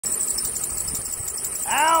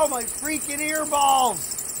Ow, my freaking ear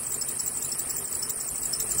balls!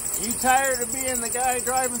 Are you tired of being the guy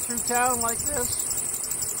driving through town like this?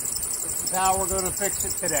 This is how we're going to fix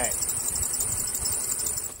it today.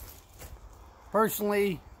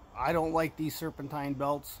 Personally, I don't like these serpentine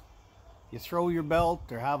belts. You throw your belt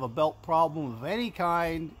or have a belt problem of any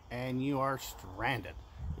kind and you are stranded.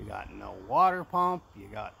 You got no water pump, you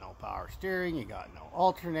got no power steering, you got no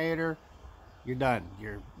alternator. You're done.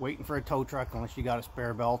 You're waiting for a tow truck unless you got a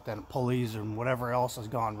spare belt and pulleys and whatever else has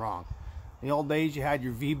gone wrong. In the old days you had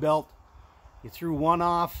your V-belt. You threw one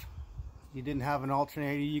off, you didn't have an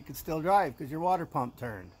alternator, you could still drive because your water pump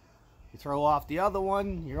turned. You throw off the other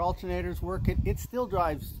one, your alternator's working, it still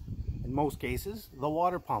drives, in most cases, the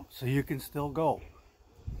water pump, so you can still go.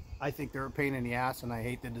 I think they're a pain in the ass and I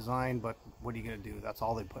hate the design, but what are you going to do? That's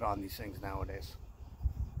all they put on these things nowadays.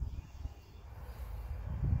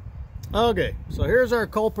 Okay, so here's our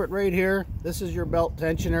culprit right here. This is your belt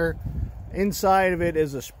tensioner. Inside of it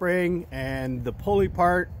is a spring, and the pulley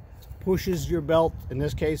part pushes your belt, in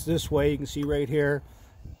this case this way. You can see right here.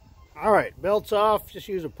 All right, belt's off. Just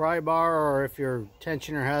use a pry bar, or if your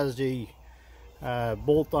tensioner has the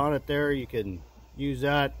bolt on it there, you can use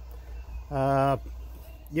that.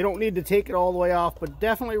 You don't need to take it all the way off, but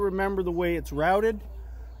definitely remember the way it's routed.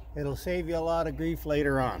 It'll save you a lot of grief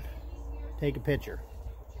later on. Take a picture.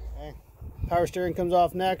 Okay. Power steering comes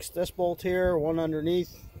off next. This bolt here, one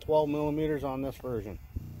underneath, 12 millimeters on this version.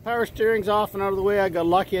 Power steering's off and out of the way. I got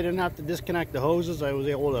lucky I didn't have to disconnect the hoses. I was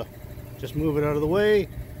able to just move it out of the way.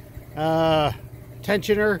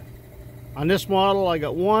 Tensioner on this model, I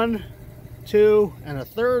got 1, 2, and a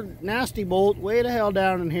third nasty bolt way the hell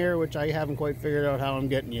down in here, which I haven't quite figured out how I'm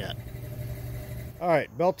getting yet. All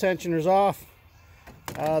right, belt tensioner's off.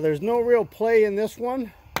 There's no real play in this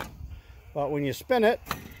one, but when you spin it,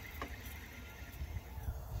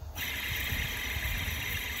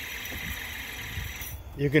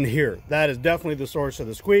 you can hear. That is definitely the source of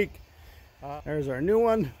the squeak. There's our new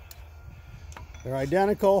one. They're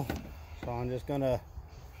identical, so I'm just gonna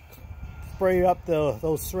spray up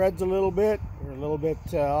those threads a little bit. They're a little bit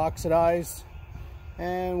oxidized,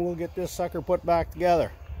 and we'll get this sucker put back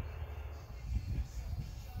together.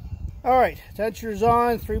 All right, tensioner's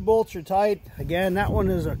on, 3 bolts are tight. Again, that one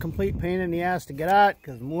is a complete pain in the ass to get at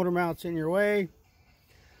because the motor mount's in your way,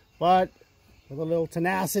 but with a little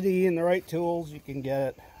tenacity and the right tools, you can get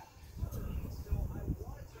it.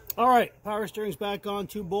 All right, power steering's back on,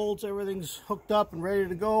 2 bolts, everything's hooked up and ready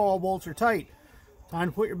to go. All bolts are tight. Time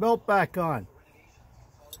to put your belt back on.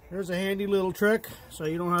 Here's a handy little trick so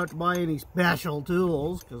you don't have to buy any special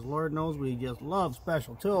tools, because Lord knows we just love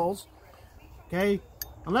special tools. Okay,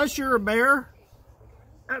 unless you're a bear,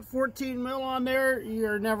 at 14 mil on there,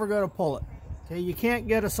 you're never going to pull it. Okay, you can't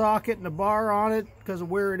get a socket and a bar on it because of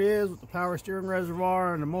where it is with the power steering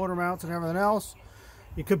reservoir and the motor mounts and everything else.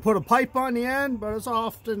 You could put a pipe on the end, but it's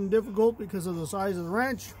often difficult because of the size of the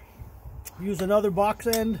wrench. Use another box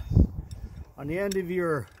end on the end of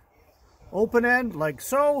your open end, like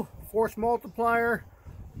so. Force multiplier,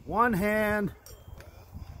 one hand.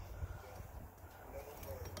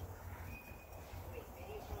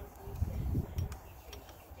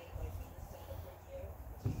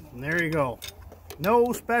 And there you go.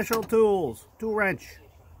 No special tools, tool wrench.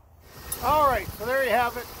 All right, so there you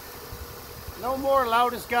have it. No more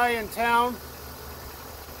loudest guy in town.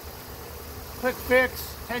 Quick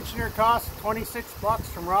fix. Tensioner costs 26 bucks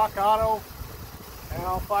from Rock Auto.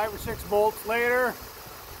 And 5 or 6 bolts later,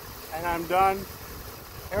 and I'm done.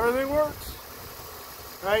 Everything works,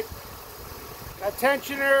 right? That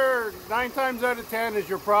tensioner, 9 times out of 10 is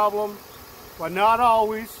your problem, but not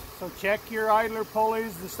always. So check your idler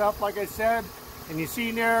pulleys and stuff like I said. And you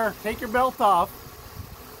see there, take your belt off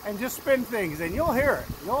and just spin things and you'll hear it.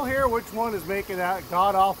 You'll hear which one is making that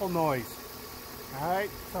god-awful noise. All right,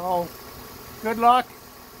 so good luck.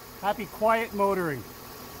 Happy quiet motoring.